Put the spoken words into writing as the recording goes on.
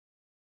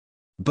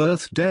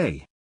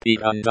Birthday.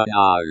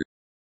 Pirandanal.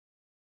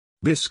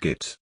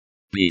 Biscuit.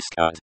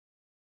 Biscuit.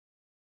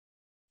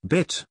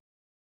 Bit.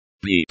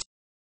 Beat.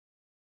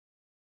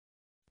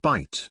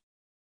 Bite.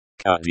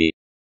 Curry.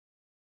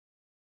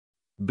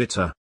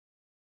 Bitter.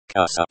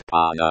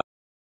 Kasapana.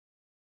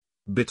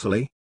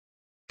 Bitterly.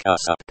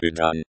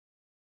 Kasapudan.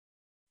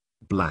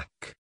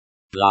 Black.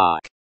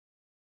 Black.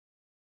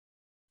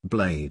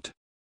 Blade.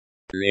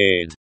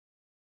 Blade.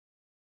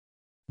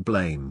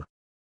 Blame.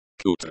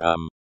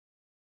 Kutram.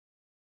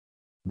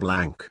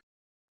 Blank.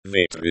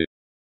 Vetru.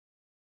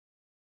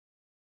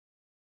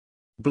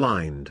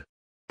 Blind.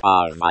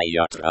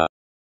 Parvayatra.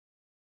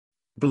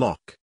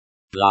 Block.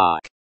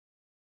 Black.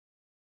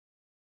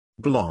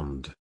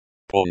 Blonde.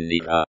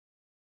 Ponnira.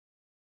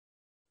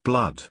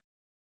 Blood.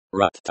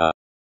 Rutta.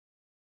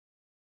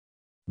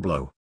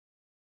 Blow.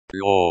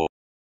 Blow.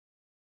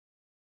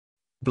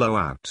 Blow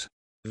out.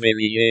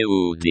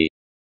 Velieudi.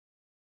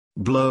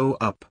 Blow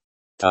up.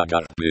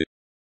 Tagarbu.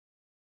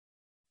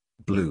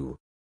 Blue.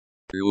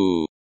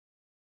 Blue.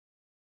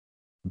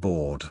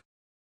 Board.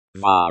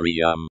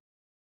 Varium.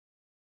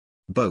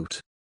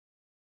 Boat.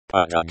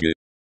 Pagagu.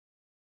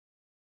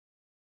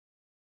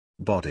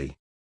 Body.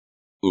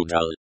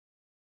 Udal.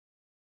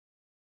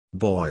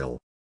 Boil.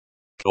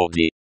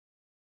 Toddy.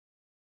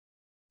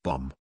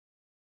 Bomb.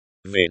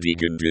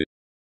 Vedigundu.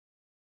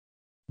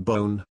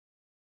 Bone.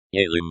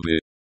 Yelumbu.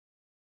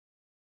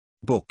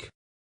 Book.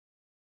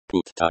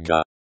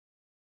 Puttaga.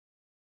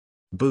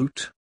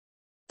 Boot.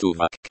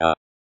 Tuvakka.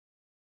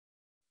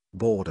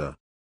 Border.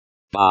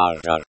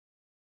 Barar.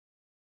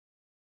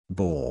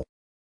 Bore.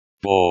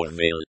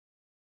 Borville.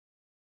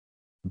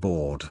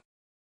 Board.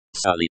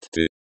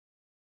 Salittu.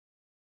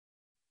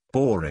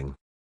 Boring.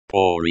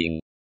 Pouring.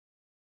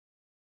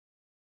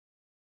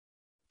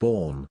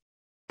 Born.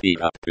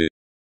 Pirapu.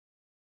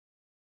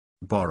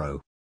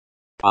 Borrow.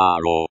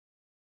 Paro.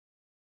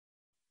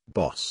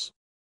 Boss.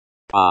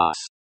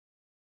 Pass.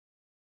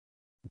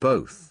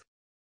 Both.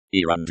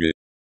 Irandu.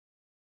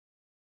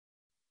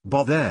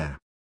 Bother.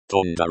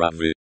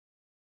 Tondaravu.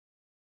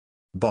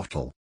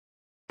 Bottle.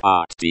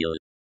 Partil.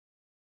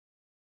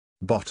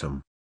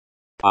 Bottom.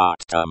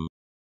 Partum.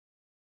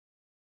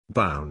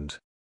 Bound.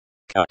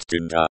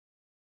 Kattunda.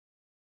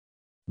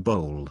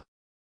 Bowl.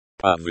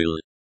 Pavil.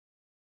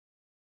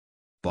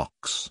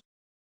 Box.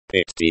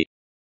 Petti.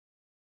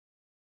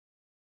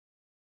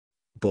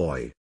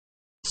 Boy.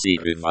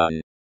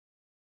 Siruvan.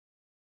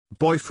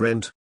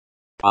 Boyfriend.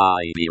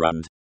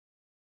 Paibirand.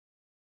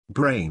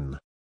 Brain.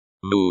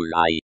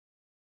 Mulai.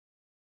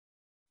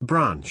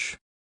 Branch.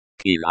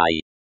 Kilai.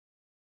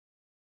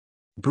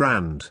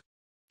 Brand.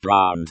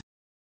 Brand.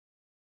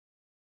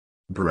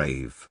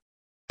 Brave.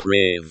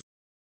 Brave.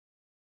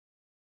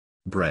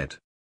 Bread.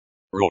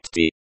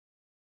 Rotti.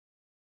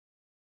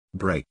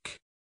 Break.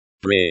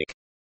 Break.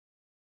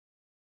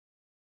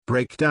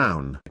 Break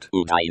down.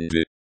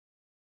 Udaindu.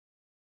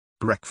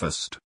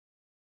 Breakfast.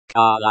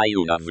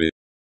 Kalayunavu.